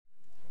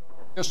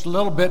Just a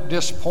little bit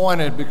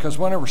disappointed because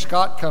whenever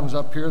Scott comes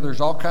up here, there's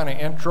all kind of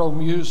intro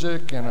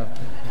music and a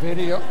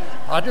video.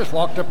 I just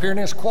walked up here and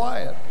it's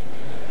quiet.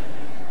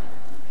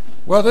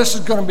 Well, this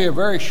is going to be a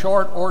very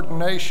short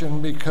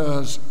ordination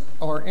because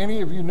are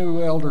any of you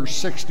new elders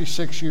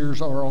 66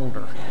 years or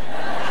older?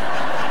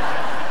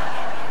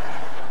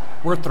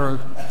 We're through.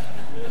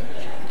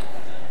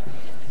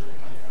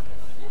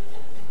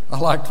 I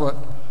liked what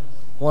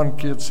one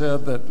kid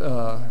said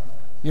that,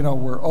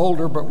 we're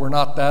older, but we're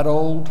not that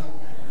old.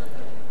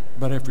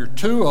 But if you're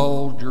too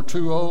old, you're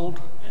too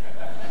old.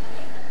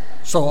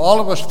 So all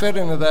of us fit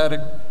into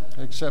that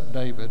except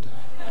David.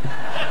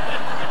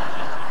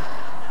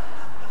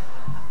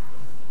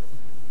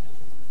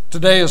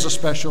 Today is a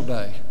special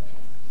day.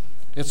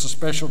 It's a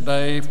special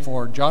day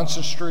for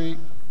Johnson Street.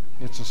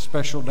 It's a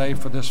special day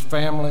for this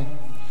family.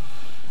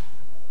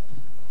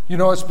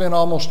 It's been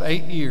almost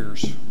 8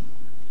 years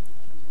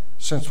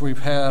since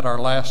we've had our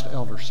last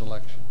elder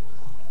selection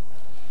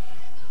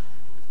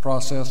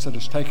process that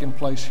has taken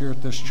place here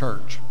at this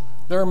church.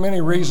 There are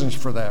many reasons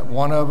for that.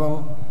 One of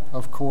them,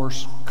 of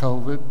course,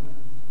 COVID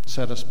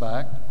set us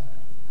back.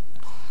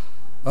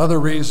 Other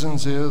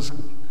reasons is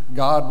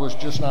God was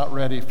just not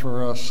ready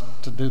for us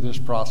to do this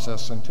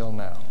process until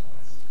now.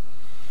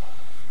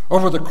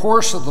 Over the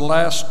course of the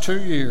last 2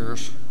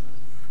 years,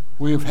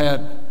 we have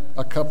had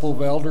a couple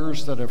of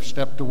elders that have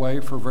stepped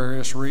away for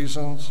various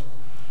reasons.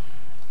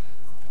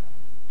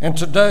 And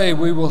today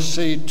we will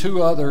see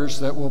 2 others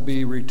that will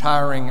be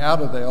retiring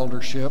out of the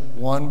eldership,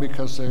 one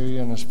because they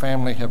and his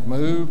family have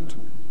moved,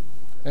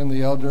 and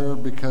the other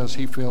because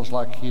he feels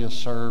like he has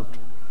served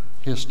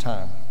his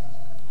time.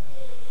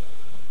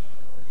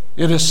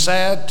 It is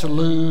sad to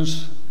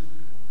lose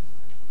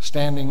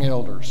standing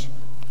elders.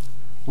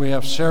 We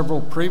have several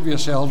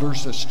previous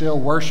elders that still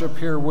worship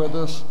here with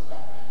us,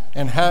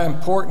 and how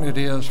important it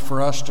is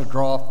for us to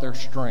draw off their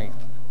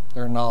strength,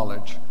 their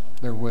knowledge,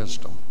 their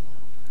wisdom.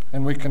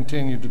 And we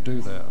continue to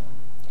do that.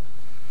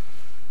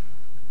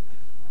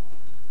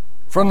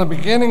 From the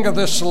beginning of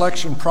this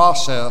selection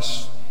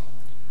process,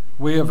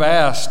 we have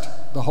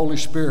asked the Holy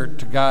Spirit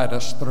to guide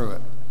us through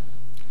it.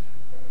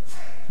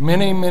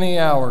 Many, many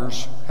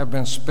hours have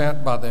been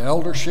spent by the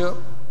eldership,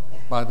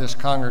 by this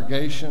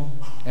congregation,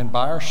 and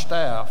by our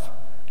staff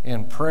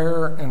in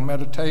prayer and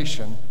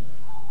meditation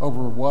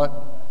over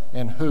what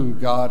and who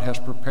God has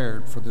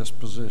prepared for this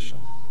position.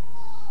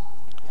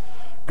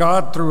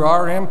 God, through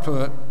our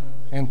input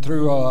and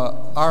through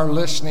our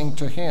listening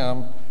to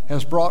Him,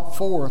 has brought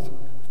forth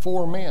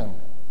 4 men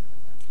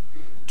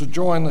to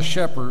join the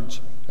shepherds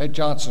at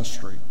Johnson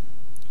Street.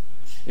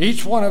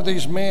 Each one of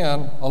these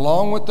men,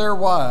 along with their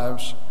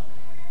wives,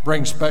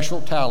 bring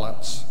special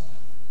talents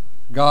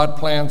God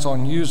plans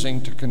on using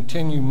to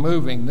continue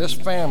moving this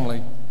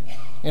family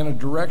in a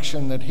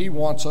direction that He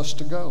wants us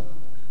to go.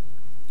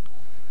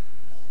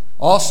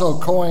 Also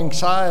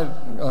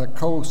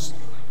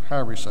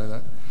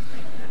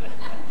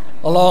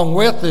along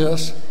with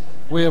this,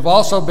 we have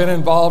also been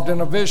involved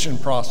in a vision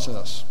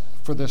process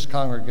for this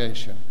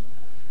congregation.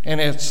 And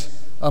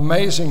it's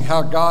amazing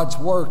how God's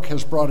work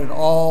has brought it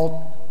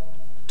all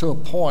to a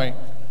point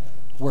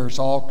where it's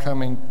all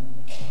coming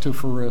to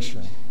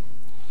fruition.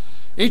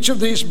 Each of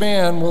these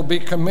men will be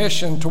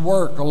commissioned to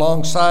work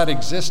alongside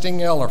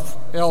existing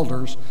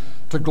elders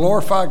to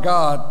glorify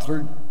God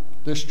through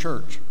this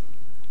church.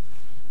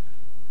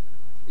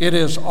 It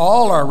is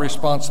all our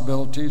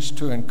responsibilities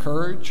to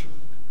encourage,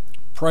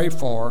 pray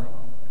for,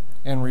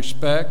 and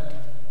respect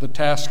the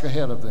task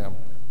ahead of them.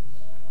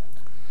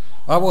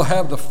 I will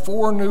have the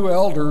 4 new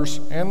elders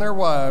and their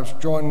wives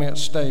join me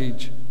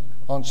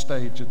on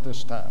stage at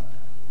this time.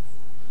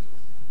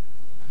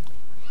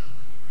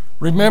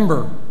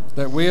 Remember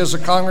that we as a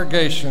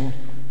congregation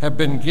have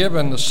been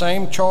given the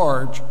same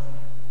charge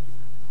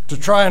to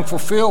try and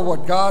fulfill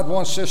what God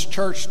wants this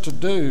church to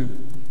do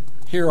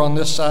here on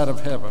this side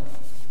of heaven.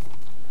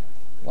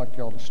 I'd like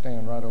y'all to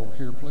stand right over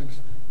here,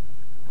 please.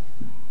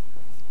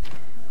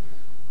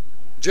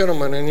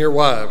 Gentlemen and your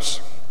wives,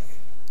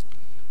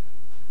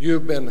 you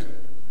have been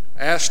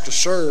asked to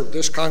serve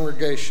this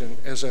congregation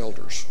as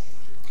elders.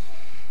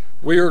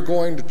 We are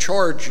going to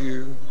charge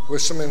you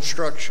with some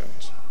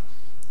instructions.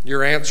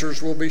 Your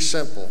answers will be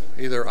simple.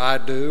 Either I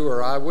do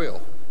or I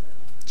will.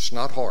 It's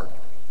not hard.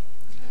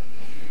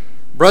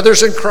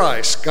 Brothers in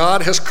Christ,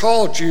 God has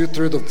called you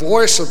through the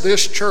voice of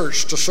this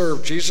church to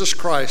serve Jesus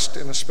Christ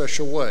in a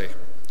special way.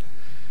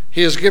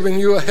 He has given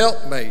you a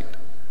helpmate,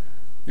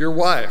 your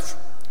wife,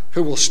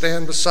 who will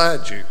stand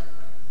beside you,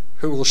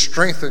 who will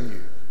strengthen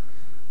you,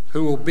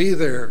 who will be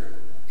there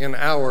in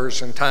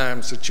hours and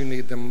times that you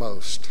need them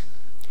most.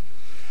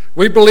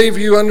 We believe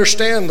you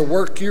understand the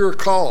work you are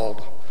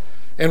called,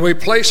 and we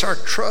place our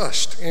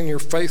trust in your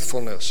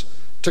faithfulness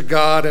to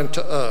God and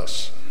to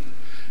us.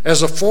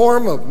 As a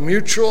form of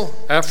mutual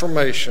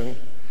affirmation,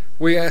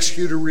 we ask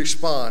you to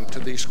respond to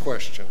these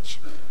questions.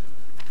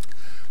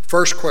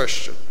 First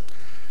question: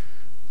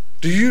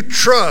 do you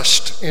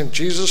trust in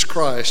Jesus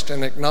Christ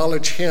and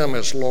acknowledge Him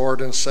as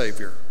Lord and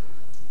Savior?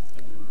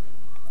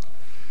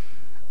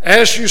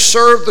 As you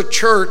serve the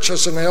church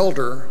as an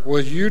elder,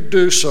 will you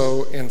do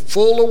so in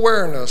full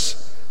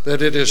awareness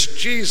that it is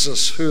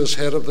Jesus who is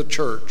head of the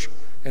church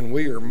and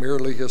we are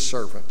merely his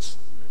servants?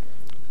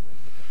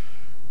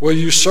 Will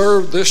you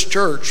serve this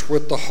church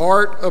with the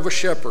heart of a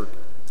shepherd,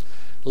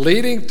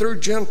 leading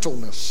through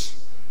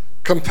gentleness,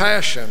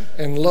 compassion,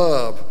 and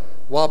love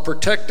while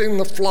protecting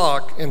the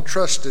flock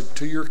entrusted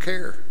to your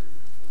care?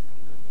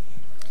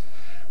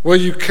 Will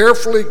you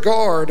carefully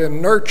guard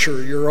and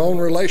nurture your own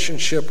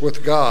relationship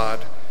with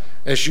God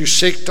as you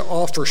seek to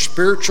offer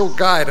spiritual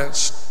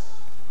guidance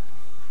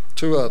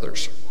to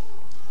others?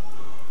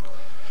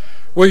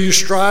 Will you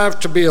strive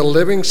to be a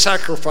living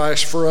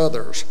sacrifice for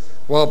others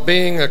while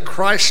being a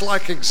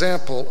Christ-like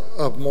example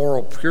of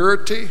moral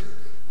purity,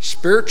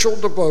 spiritual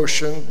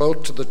devotion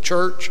both to the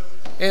church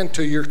and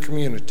to your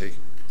community?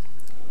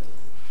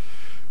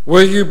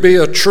 Will you be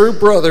a true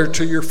brother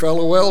to your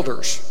fellow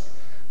elders,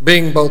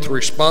 being both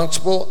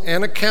responsible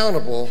and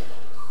accountable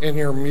in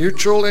your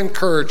mutual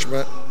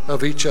encouragement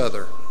of each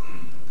other?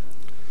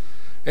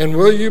 And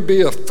will you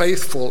be a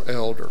faithful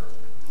elder,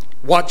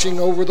 watching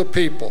over the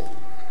people,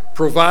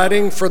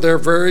 providing for their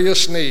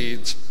various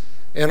needs,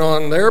 and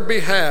on their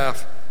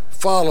behalf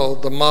follow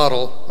the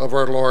model of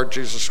our Lord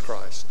Jesus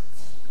Christ?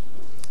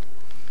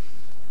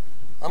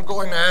 I'm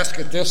going to ask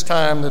at this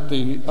time that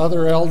the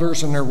other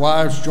elders and their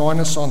wives join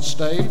us on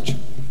stage.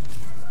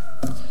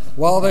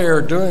 While they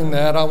are doing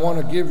that, I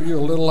want to give you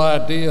a little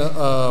idea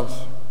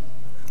of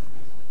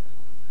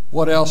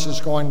what else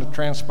is going to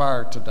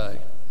transpire today.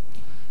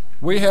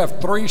 We have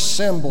 3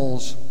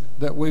 symbols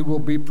that we will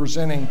be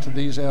presenting to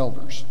these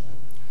elders.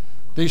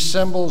 These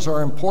symbols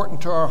are important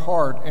to our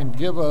heart and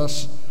give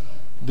us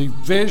the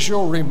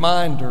visual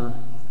reminder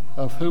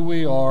of who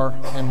we are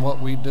and what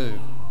we do.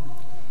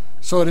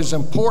 So it is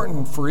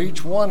important for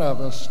each one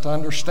of us to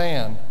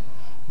understand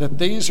that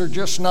these are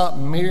just not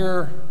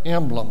mere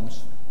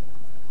emblems,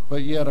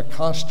 but yet a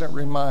constant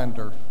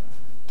reminder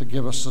to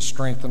give us the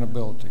strength and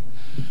ability.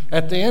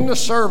 At the end of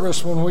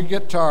service, when we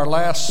get to our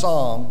last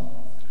song,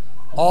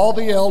 all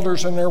the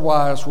elders and their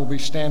wives will be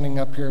standing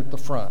up here at the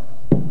front.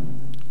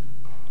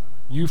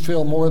 You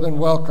feel more than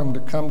welcome to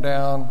come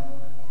down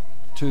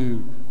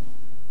to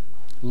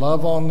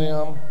love on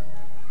them,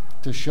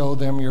 to show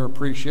them your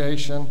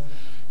appreciation,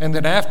 and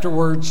then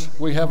afterwards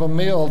we have a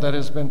meal that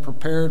has been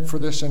prepared for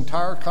this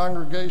entire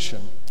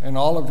congregation, and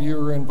all of you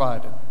are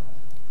invited.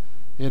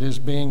 It is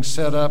being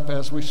set up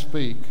as we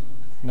speak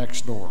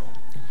next door.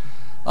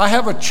 I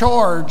have a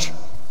charge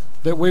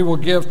that we will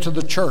give to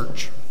the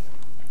church,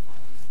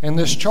 and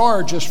this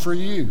charge is for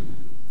you.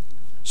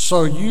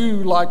 So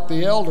you, like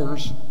the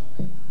elders,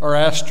 are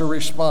asked to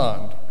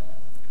respond.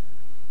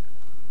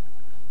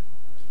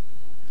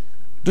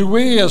 Do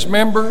we, as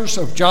members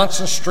of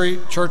Johnson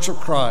Street Church of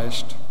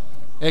Christ,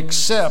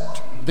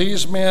 accept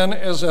these men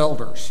as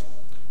elders,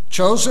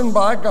 chosen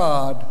by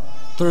God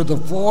through the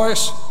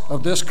voice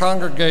of this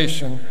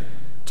congregation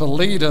to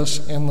lead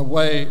us in the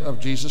way of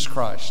Jesus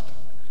Christ?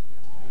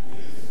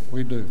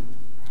 We do.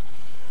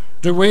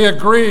 Do we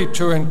agree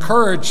to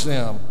encourage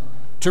them,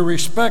 to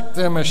respect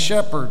them as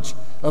shepherds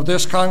of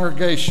this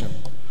congregation,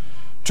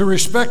 to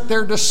respect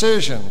their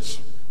decisions,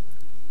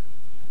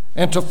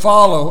 and to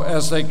follow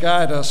as they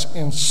guide us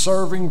in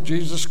serving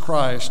Jesus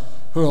Christ,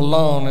 who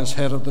alone is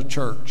head of the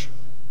church?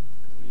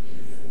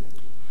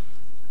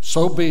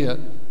 So be it,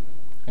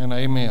 and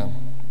amen.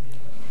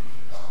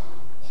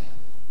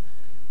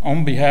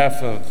 On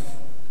behalf of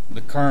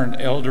the current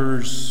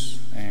elders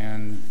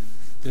and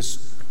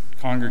this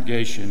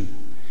congregation,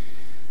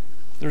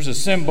 there's a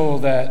symbol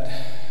that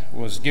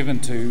was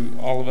given to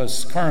all of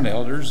us current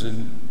elders,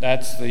 and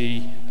that's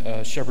the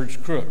shepherd's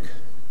crook.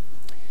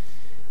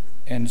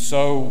 And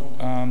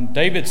so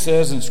David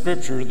says in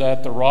Scripture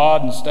that the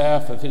rod and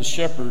staff of his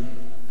shepherd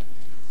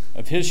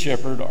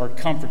are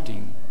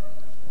comforting.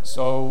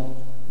 So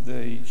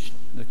the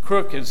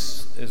crook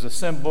is a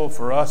symbol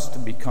for us to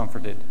be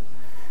comforted.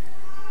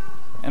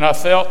 And I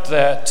felt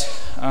that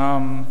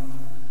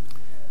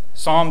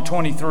Psalm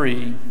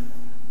 23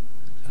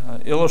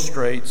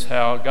 illustrates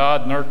how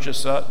God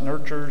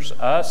nurtures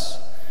us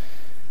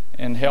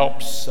and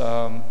helps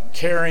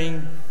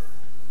caring.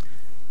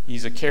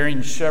 He's a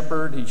caring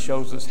shepherd. He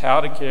shows us how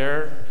to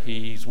care.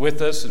 He's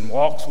with us and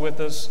walks with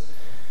us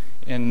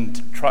in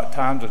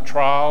times of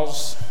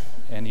trials,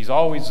 and he's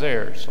always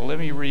there. So let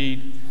me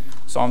read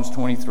Psalms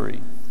 23.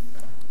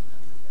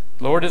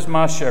 The Lord is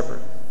my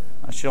shepherd.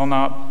 I shall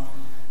not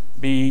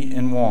be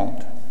in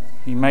want.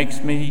 He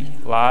makes me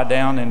lie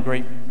down in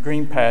great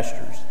green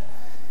pastures.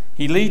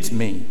 He leads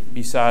me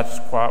beside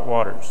quiet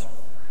waters.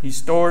 He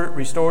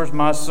restores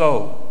my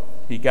soul.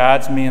 He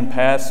guides me in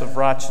paths of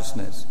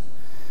righteousness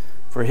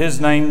for his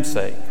name's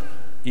sake.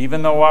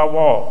 Even though I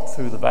walk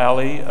through the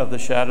valley of the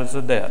shadows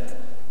of death,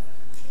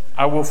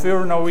 I will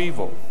fear no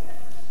evil,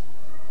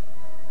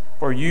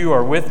 for you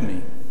are with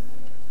me.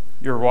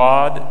 Your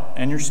rod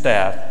and your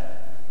staff,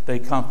 they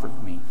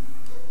comfort me.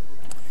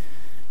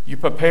 You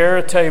prepare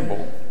a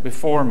table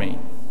before me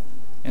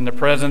in the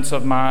presence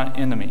of my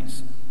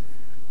enemies.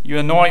 You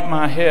anoint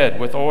my head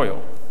with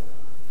oil.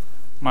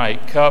 my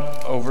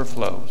cup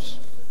overflows.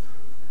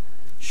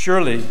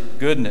 Surely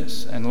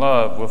goodness and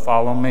love will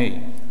follow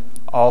me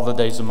all the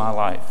days of my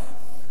life,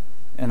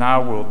 and I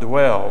will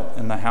dwell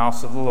in the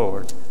house of the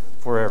Lord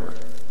forever.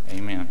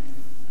 Amen.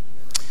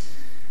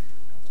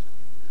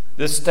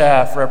 This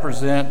staff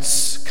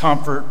represents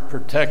comfort,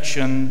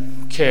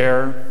 protection,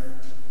 care,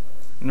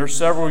 and there are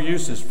several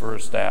uses for a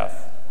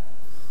staff.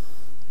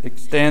 It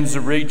extends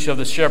the reach of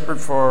the shepherd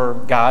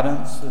for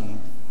guidance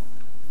and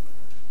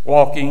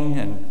walking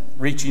and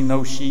reaching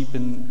those sheep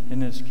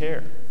in his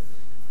care.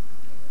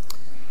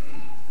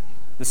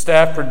 The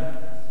staff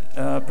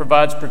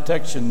provides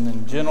protection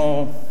and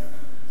gentle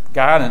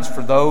guidance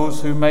for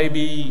those who may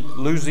be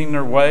losing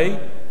their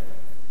way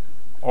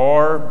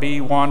or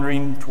be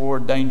wandering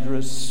toward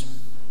dangerous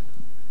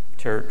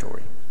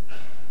territory.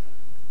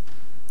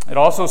 It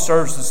also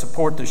serves to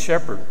support the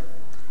shepherd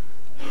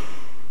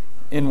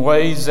in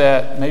ways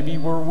that maybe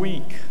we're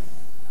weak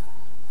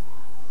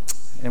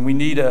and we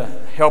need a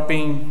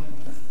helping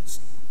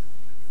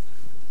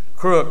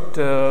crook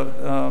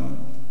to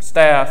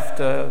staff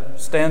to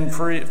stand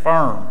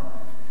firm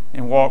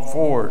and walk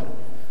forward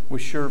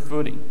with sure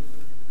footing.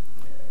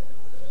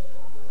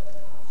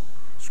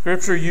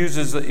 Scripture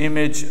uses the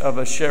image of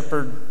a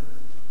shepherd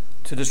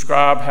to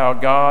describe how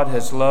God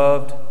has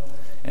loved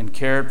and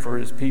cared for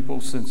his people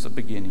since the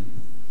beginning.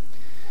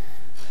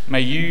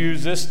 May you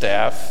use this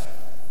staff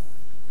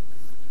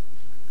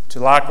to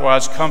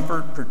likewise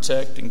comfort,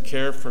 protect, and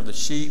care for the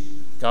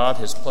sheep God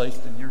has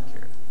placed in your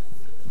care.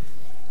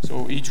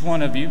 So each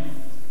one of you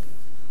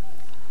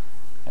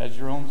has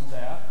your own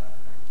staff.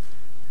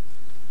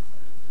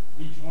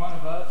 Each one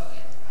of us,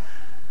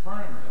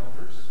 current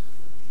elders,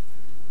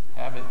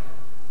 have it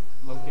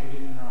located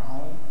in our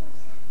home.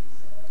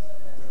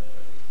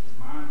 It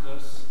reminds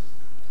us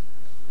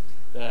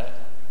that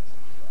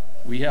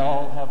we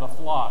all have a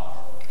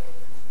flock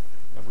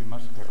that we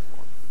must care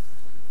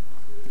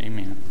for.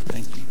 Amen.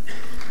 Thank you.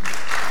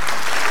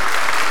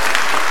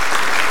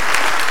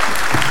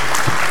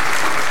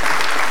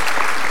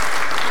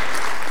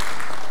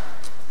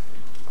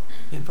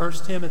 In 1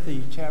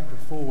 Timothy chapter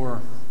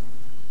 4,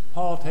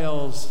 Paul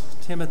tells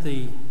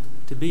Timothy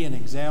to be an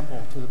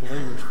example to the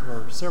believers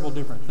for several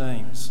different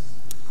things.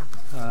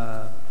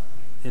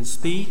 In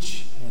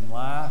speech, in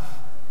life,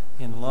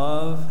 in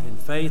love, in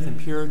faith and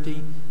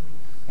purity.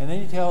 And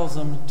then he tells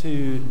them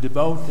to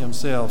devote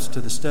themselves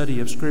to the study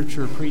of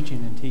Scripture, preaching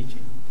and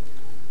teaching.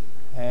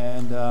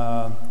 And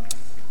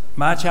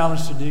my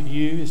challenge to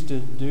you is to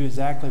do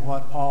exactly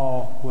what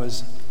Paul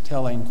was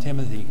telling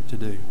Timothy to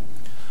do.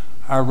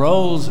 Our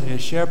roles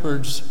as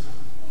shepherds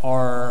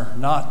are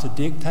not to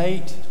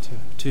dictate,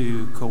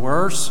 to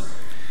coerce,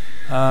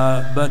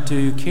 but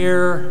to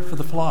care for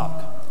the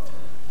flock.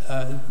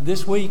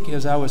 This week,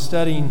 as I was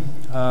studying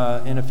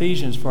in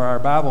Ephesians for our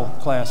Bible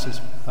classes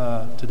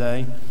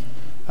today,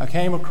 I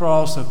came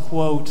across a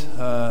quote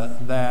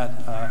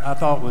that I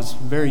thought was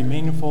very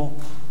meaningful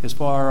as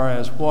far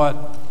as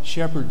what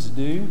shepherds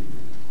do,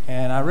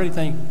 and I really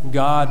think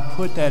God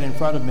put that in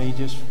front of me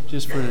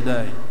just for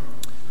today.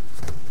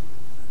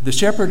 The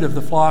shepherd of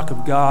the flock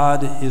of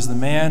God is the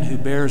man who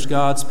bears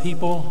God's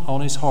people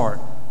on his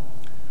heart,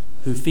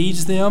 who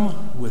feeds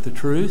them with the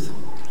truth,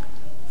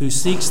 who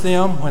seeks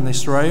them when they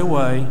stray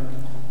away,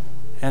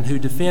 and who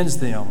defends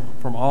them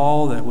from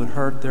all that would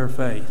hurt their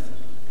faith.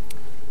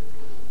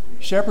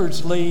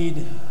 Shepherds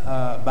lead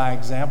by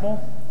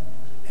example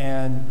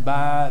and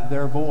by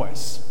their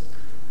voice.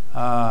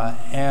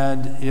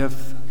 And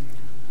if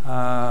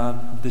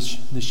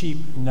the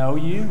sheep know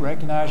you,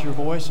 recognize your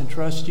voice, and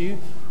trust you,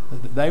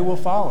 they will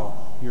follow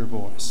your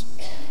voice.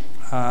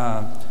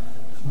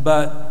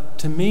 But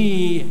to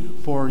me,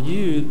 for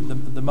you,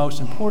 the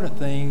most important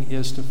thing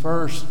is to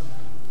first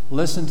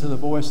listen to the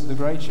voice of the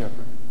great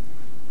shepherd.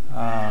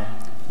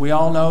 We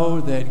all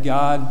know that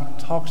God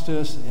talks to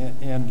us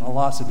in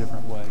lots of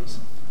different ways.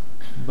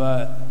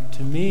 But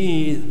to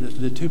me,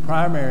 the two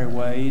primary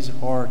ways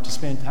are to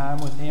spend time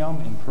with him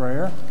in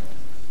prayer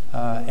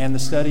and the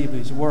study of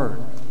his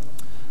word.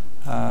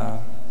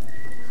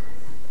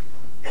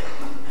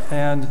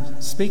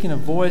 And speaking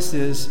of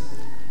voices,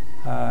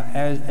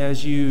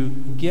 as you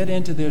get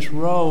into this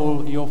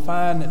role, you'll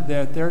find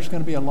that there's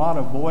going to be a lot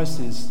of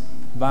voices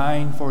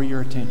vying for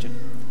your attention.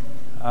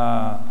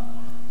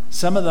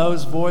 Some of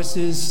those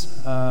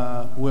voices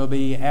will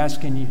be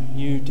asking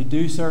you to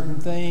do certain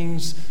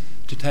things,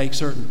 to take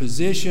certain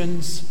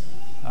positions,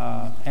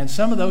 and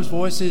some of those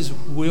voices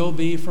will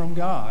be from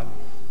God,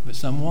 but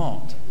some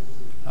won't.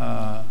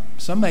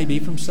 Some may be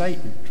from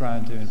Satan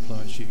trying to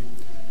influence you.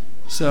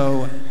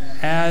 So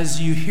as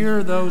you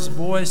hear those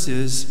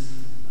voices,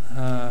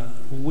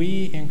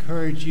 we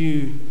encourage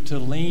you to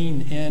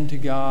lean into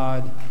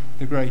God,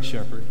 the great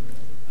shepherd,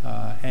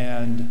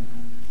 and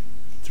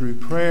through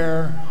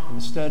prayer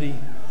and study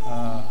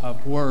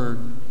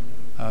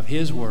of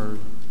his word,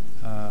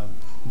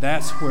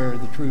 that's where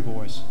the true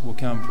voice will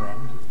come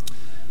from.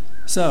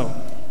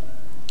 So,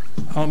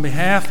 on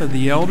behalf of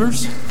the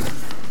elders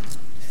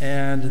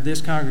and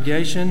this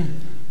congregation,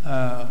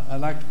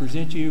 I'd like to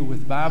present you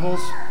with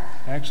Bibles.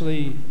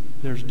 Actually,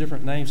 there's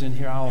different names in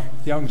here.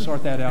 Y'all can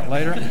sort that out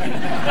later.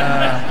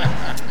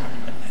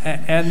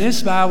 And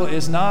this Bible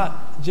is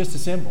not just a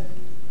symbol.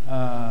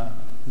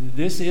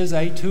 This is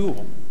a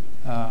tool.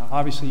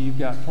 Obviously, you've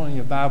got plenty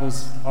of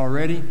Bibles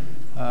already,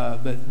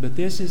 but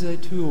this is a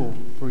tool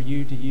for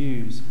you to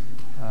use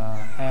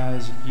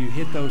as you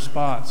hit those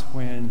spots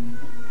when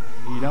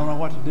you don't know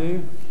what to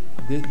do.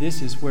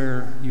 This is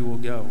where you will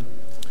go.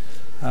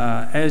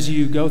 As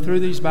you go through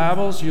these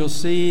Bibles, you'll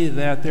see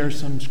that there's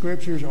some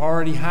scriptures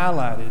already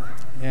highlighted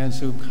and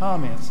some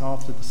comments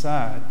off to the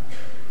side,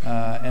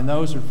 and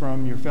those are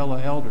from your fellow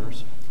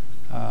elders.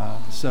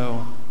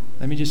 So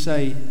let me just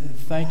say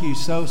thank you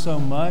so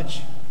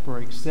much for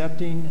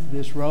accepting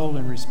this role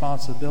and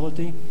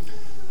responsibility.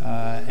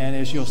 And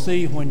as you'll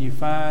see when you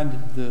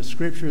find the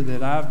scripture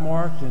that I've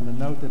marked and the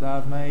note that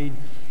I've made,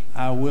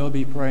 I will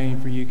be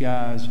praying for you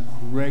guys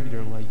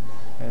regularly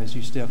as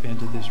you step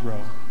into this role.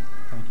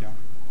 Thank y'all.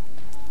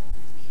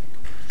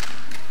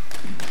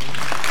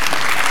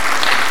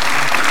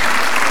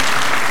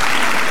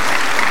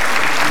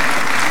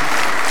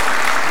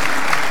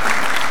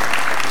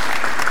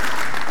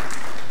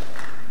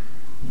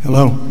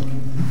 Hello.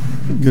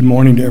 Good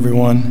morning to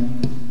everyone.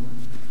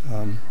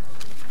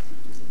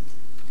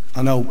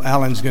 I know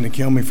Alan's going to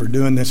kill me for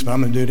doing this, but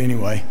I'm going to do it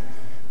anyway.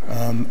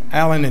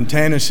 Alan and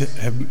Tanis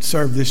have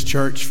served this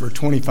church for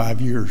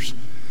 25 years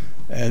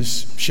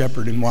as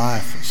shepherd and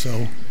wife,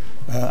 so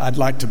I'd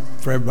like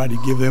for everybody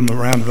to give them a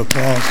round of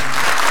applause.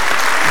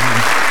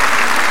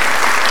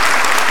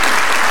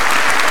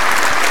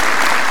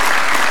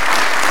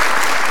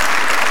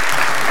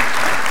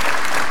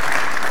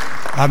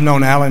 I've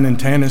known Alan and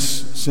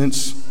Tanis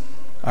since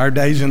our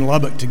days in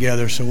Lubbock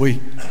together, so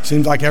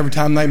seems like every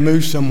time they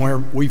moved somewhere,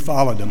 we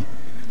followed them.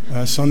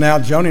 So now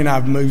Joni and I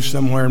have moved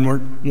somewhere, and we're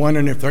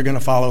wondering if they're going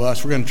to follow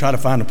us. We're going to try to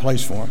find a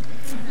place for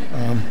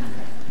them.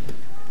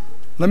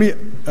 Let me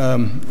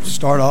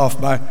start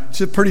off by,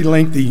 it's a pretty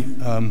lengthy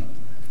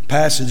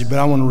passage, but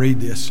I want to read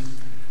this.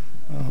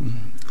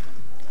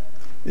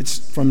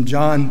 It's from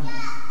John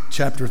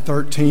chapter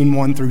 13,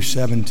 1 through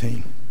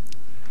 17.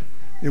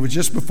 It was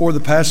just before the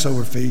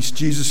Passover feast.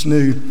 Jesus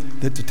knew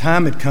that the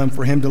time had come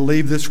for him to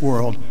leave this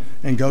world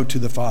and go to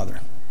the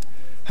Father.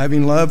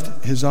 Having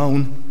loved his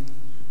own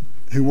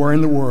who were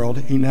in the world,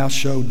 he now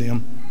showed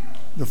them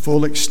the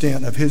full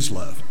extent of his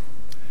love.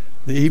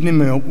 The evening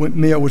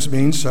meal was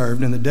being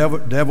served, and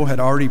the devil had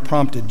already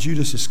prompted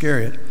Judas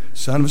Iscariot,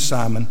 son of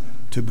Simon,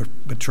 to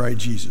betray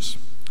Jesus.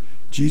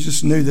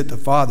 Jesus knew that the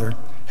Father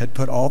had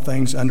put all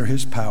things under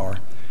his power,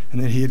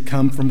 and that he had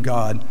come from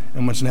God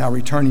and was now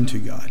returning to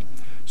God.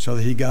 So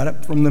that he got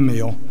up from the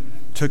meal,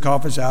 took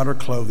off his outer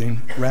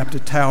clothing, wrapped a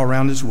towel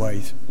around his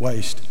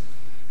waist.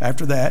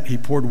 After that, he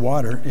poured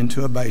water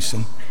into a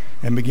basin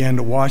and began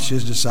to wash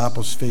his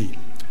disciples' feet,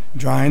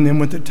 drying them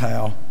with the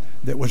towel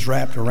that was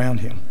wrapped around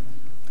him.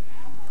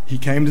 He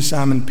came to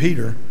Simon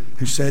Peter,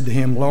 who said to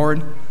him,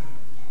 "Lord,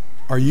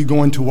 are you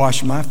going to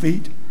wash my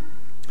feet?"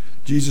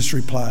 Jesus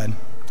replied,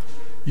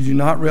 "You do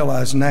not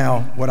realize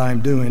now what I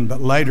am doing,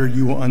 but later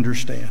you will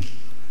understand."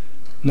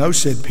 "No,"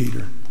 said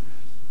Peter,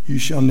 "you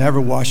shall never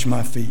wash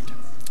my feet."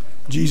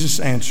 Jesus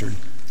answered,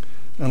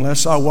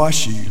 "Unless I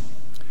wash you,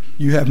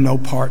 you have no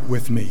part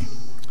with me."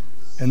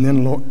 And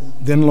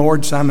then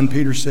Lord, Simon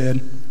Peter said,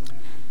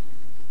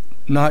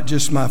 "Not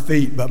just my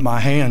feet, but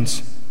my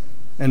hands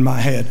and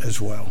my head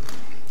as well."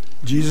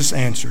 Jesus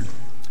answered,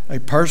 "A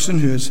person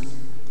who has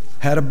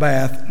had a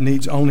bath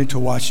needs only to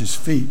wash his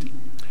feet.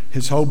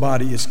 His whole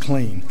body is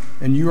clean,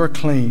 and you are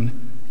clean,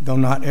 though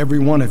not every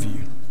one of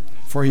you."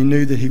 For he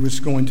knew that who was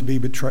going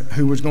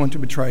to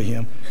betray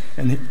him,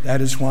 and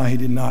that is why he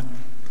did not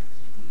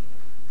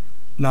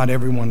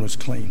everyone was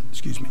clean.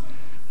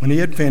 When he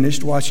had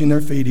finished washing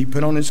their feet, he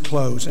put on his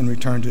clothes and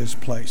returned to his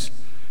place.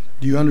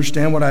 "Do you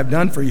understand what I have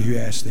done for you?" he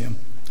asked them.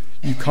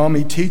 "You call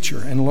me teacher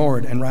and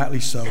Lord, and rightly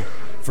so,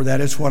 for that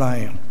is what I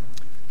am.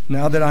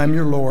 Now that I am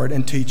your Lord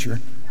and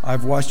teacher, I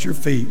have washed your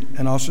feet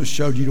and also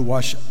showed you to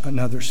wash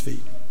another's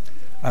feet.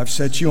 I have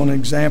set you an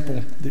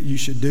example that you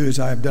should do as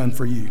I have done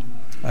for you.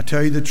 I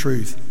tell you the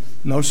truth,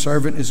 no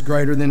servant is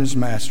greater than his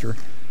master,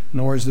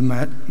 nor is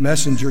the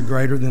messenger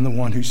greater than the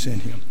one who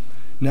sent him.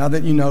 Now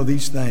that you know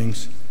these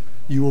things,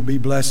 you will be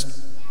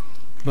blessed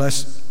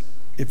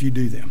if you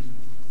do them."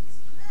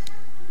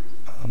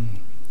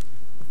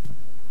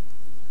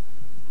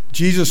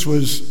 Jesus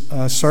was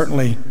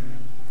certainly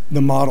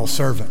the model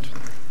servant.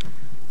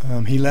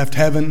 He left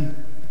heaven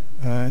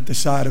at the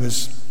side of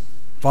his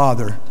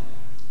Father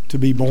to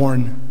be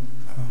born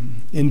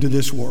into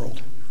this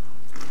world.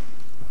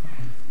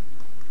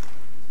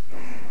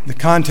 The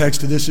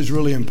context of this is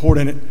really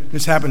important.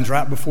 This happens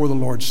right before the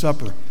Lord's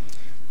Supper.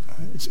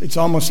 It's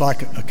almost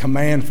like a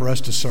command for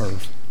us to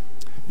serve.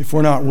 If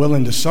we're not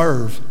willing to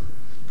serve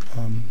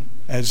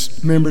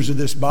as members of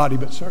this body,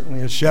 but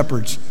certainly as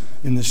shepherds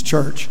in this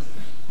church,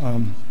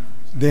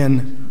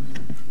 then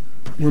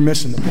we're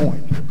missing the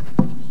point.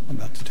 I'm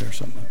about to tear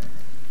something up.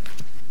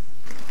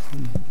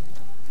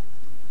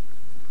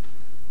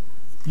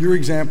 Your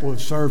example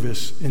of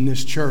service in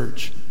this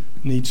church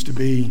needs to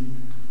be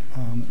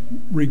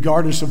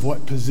regardless of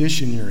what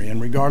position you're in,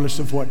 regardless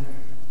of what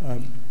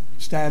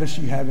status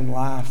you have in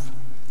life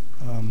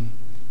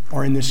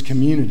or in this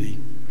community.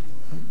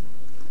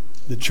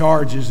 The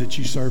charge is that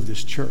you serve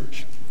this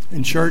church.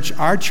 In church,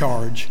 our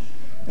charge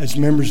as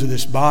members of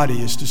this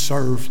body is to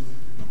serve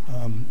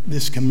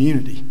this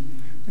community.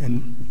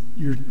 And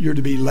you're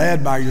to be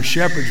led by your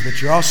shepherds,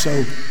 but you're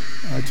also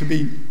to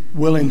be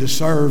willing to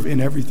serve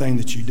in everything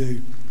that you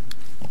do.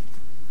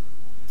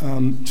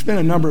 It's been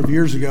a number of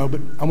years ago,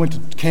 but I went to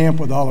camp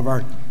with all of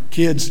our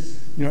kids.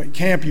 You know, at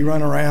camp you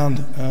run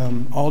around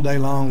all day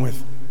long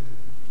with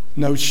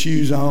no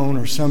shoes on,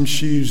 or some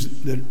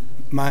shoes that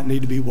might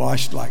need to be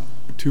washed like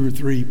 2 or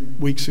 3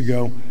 weeks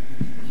ago.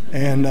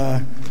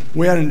 And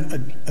we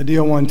had a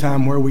deal one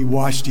time where we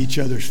washed each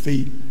other's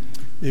feet.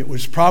 It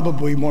was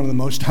probably one of the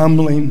most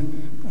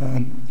humbling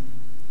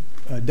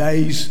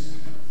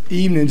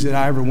evenings that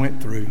I ever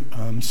went through.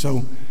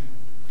 So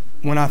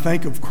when I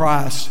think of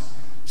Christ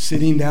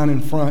sitting down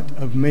in front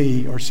of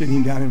me, or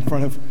sitting down in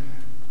front of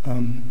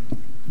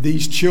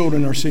these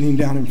children, or sitting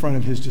down in front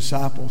of his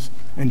disciples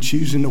and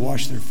choosing to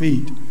wash their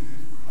feet,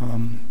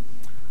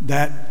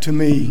 that to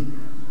me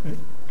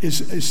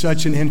is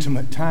such an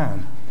intimate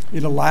time.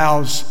 It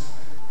allows,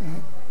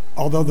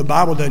 although the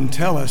Bible doesn't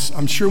tell us,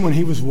 I'm sure when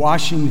he was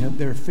washing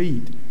their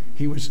feet,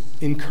 he was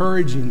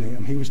encouraging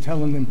them. He was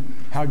telling them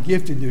how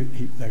gifted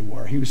they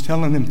were. He was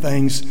telling them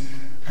things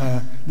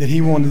that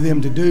he wanted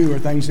them to do, or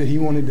things that he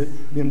wanted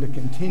them to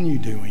continue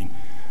doing.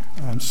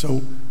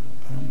 So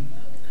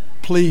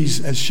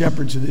please, as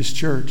shepherds of this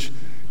church,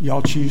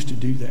 y'all choose to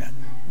do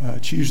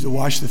that. Choose to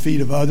wash the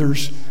feet of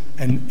others,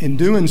 and in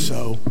doing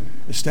so,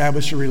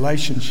 establish a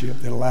relationship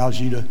that allows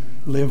you to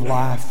live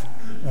life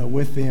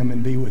with them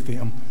and be with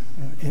them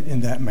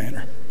in that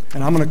manner.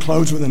 And I'm going to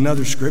close with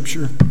another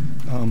scripture.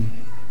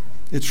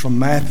 It's from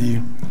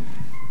Matthew.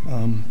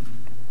 And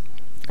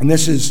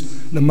this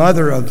is the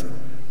mother of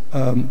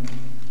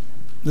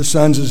the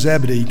sons of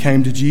Zebedee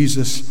came to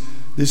Jesus.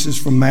 This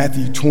is from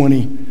Matthew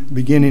 20,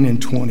 beginning in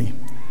 20. It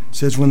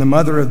says, when the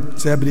mother of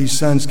Zebedee's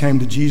sons came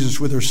to Jesus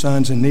with her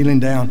sons, and kneeling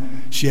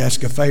down, she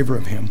asked a favor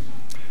of him.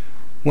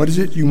 What is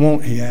it you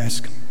want? He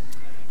asked.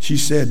 She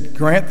said,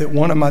 grant that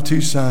one of my 2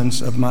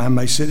 sons of mine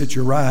may sit at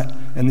your right,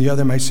 and the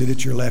other may sit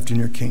at your left in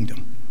your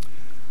kingdom.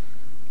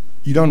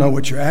 You don't know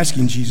what you're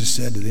asking, Jesus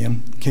said to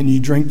them. Can you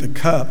drink the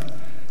cup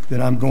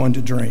that I'm going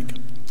to drink?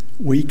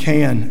 We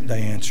can,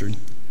 they answered.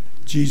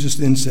 Jesus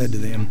then said to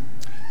them,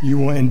 you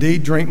will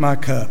indeed drink my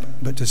cup,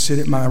 but to sit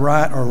at my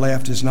right or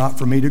left is not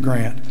for me to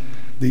grant.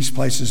 These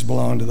places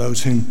belong to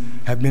those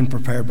whom have been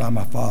prepared by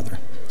my Father.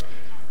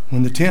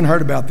 When the 10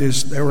 heard about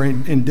this, they were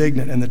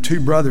indignant, and the 2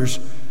 brothers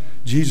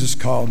Jesus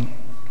called them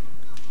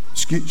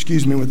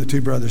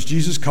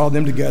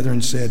together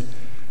and said,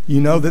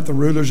 you know that the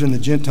rulers and the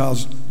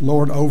Gentiles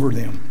lord over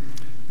them,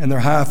 and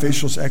their high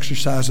officials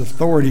exercise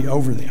authority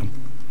over them.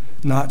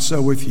 Not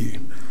so with you.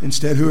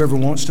 Instead, whoever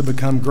wants to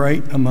become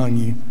great among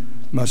you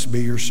must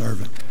be your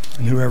servant,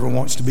 and whoever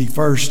wants to be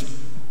first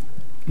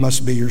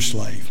must be your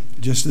slave.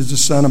 Just as the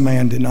Son of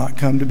Man did not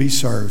come to be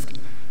served,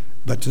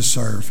 but to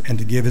serve and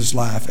to give his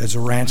life as a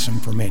ransom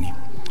for many.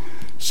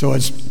 So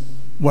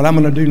what I'm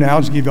going to do now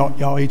is give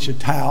y'all each a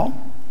towel.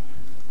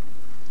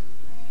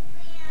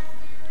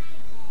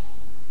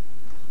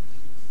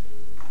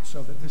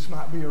 So that this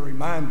might be a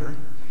reminder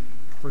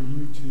for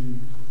you to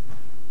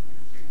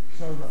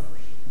serve others.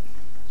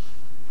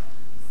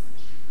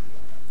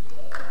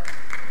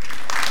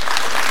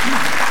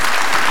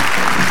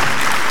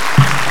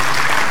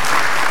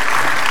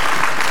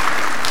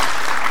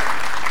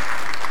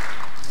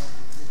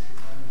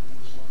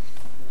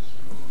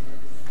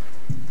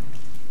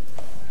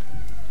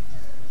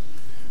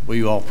 Will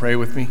you all pray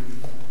with me?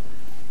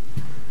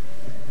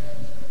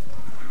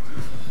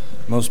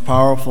 Most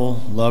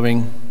powerful,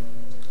 loving,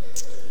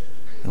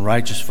 and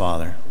righteous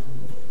Father,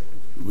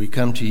 we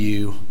come to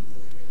you,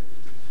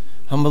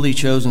 humbly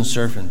chosen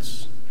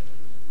servants,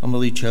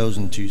 humbly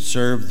chosen to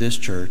serve this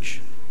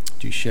church,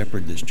 to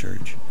shepherd this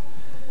church.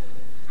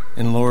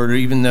 And Lord,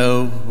 even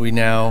though we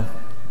now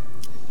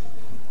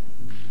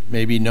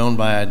may be known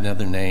by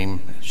another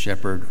name,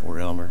 shepherd or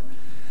elder,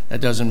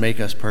 that doesn't make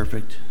us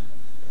perfect.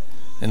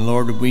 And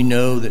Lord, we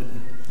know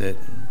that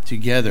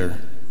together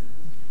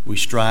we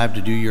strive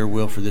to do your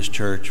will for this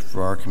church,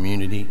 for our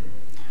community.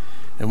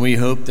 And we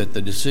hope that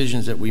the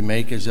decisions that we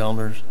make as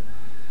elders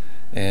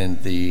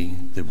and the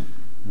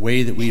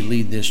way that we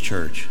lead this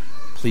church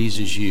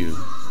pleases you,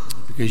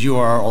 because you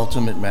are our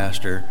ultimate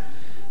master,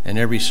 and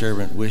every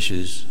servant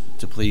wishes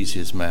to please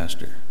his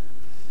master.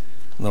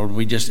 Lord,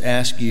 we just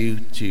ask you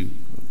to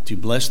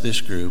bless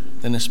this group,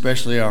 and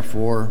especially our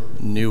 4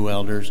 new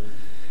elders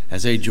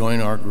as they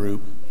join our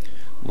group.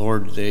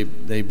 Lord,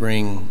 they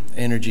bring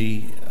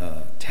energy,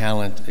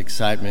 talent,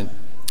 excitement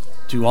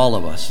to all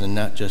of us, and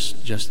not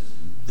just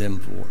them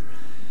 4.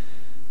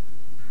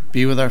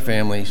 Be with our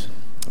families.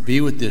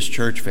 Be with this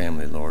church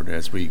family, Lord,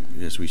 as we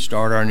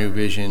start our new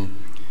vision.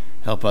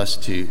 Help us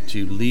to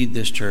lead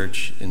this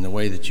church in the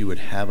way that you would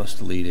have us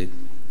to lead it,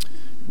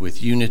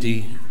 with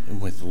unity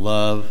and with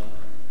love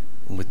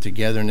and with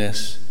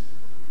togetherness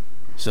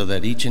so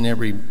that each and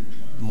every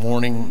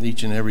morning,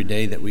 each and every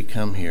day that we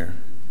come here,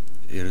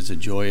 it is a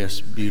joyous,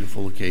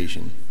 beautiful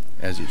occasion,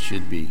 as it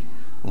should be,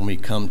 when we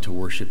come to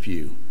worship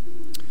you.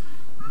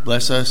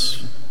 Bless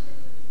us,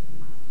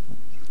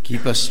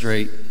 keep us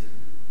straight,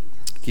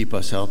 keep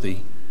us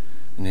healthy,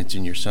 and it's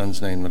in your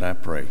Son's name that I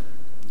pray.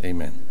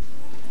 Amen.